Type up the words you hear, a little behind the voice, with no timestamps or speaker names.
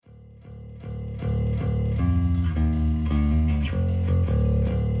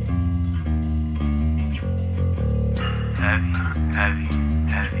heavy,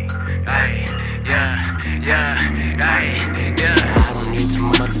 Ay, yeah. I don't need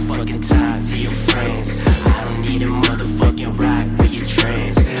some motherfucking talk to your friends. I don't need a motherfucking rock with your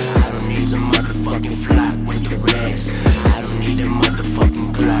trends. I don't need a motherfucking flock with your rest. I don't need a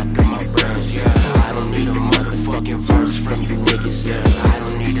motherfucking Glock in my breath, yeah. I don't need a motherfucking verse from you niggas, yeah. I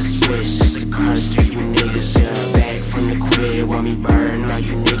don't need a switch, just a curse to you niggas, yeah. Back from the crib, want me burn all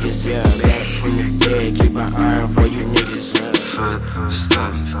you niggas, yeah. Back from the dead, keep an iron for you niggas, yeah. Foot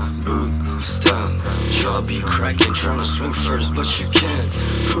stomp, boot stomp, jaw be cracking, tryna swing first, but you can't.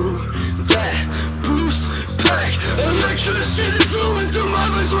 Who that boost back? Electricity flew into my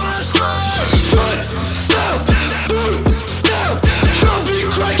veins when I slash. Foot stomp, boot stomp, jaw be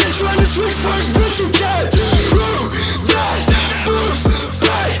cracking, tryna swing first, but you can't. Who that boost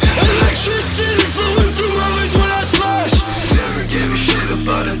back? Electricity flew into my veins when I slash. Never give a shit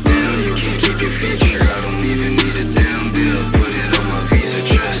about a deal, you can't keep your feature. I don't even need a damn bill. Put it on my Visa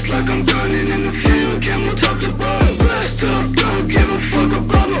chest like I'm gunning in the field. Camel top to bottom, blast up, don't give a fuck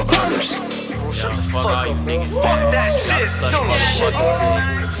about no others. Shut the fuck up, you niggas. Fuck that shit. No shit.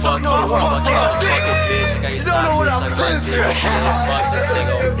 Fuck no fucking bitch. I got your side bitch like my bitch. Fuck this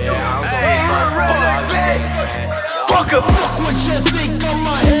nigga over there. I don't give a fuck about you niggas, man. Fuck him. Fuck what you think, got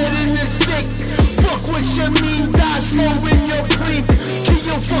my head in the sick. Fuck what you mean, die slow in your creep. Kill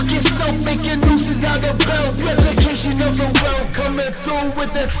your fucking self, making nooses out of bells. Replication of the well, coming through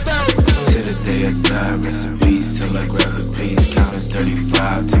with the spell. Till the day I die, rest in peace, till I grab a piece. Counting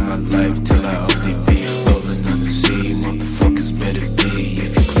 35 to my life, till I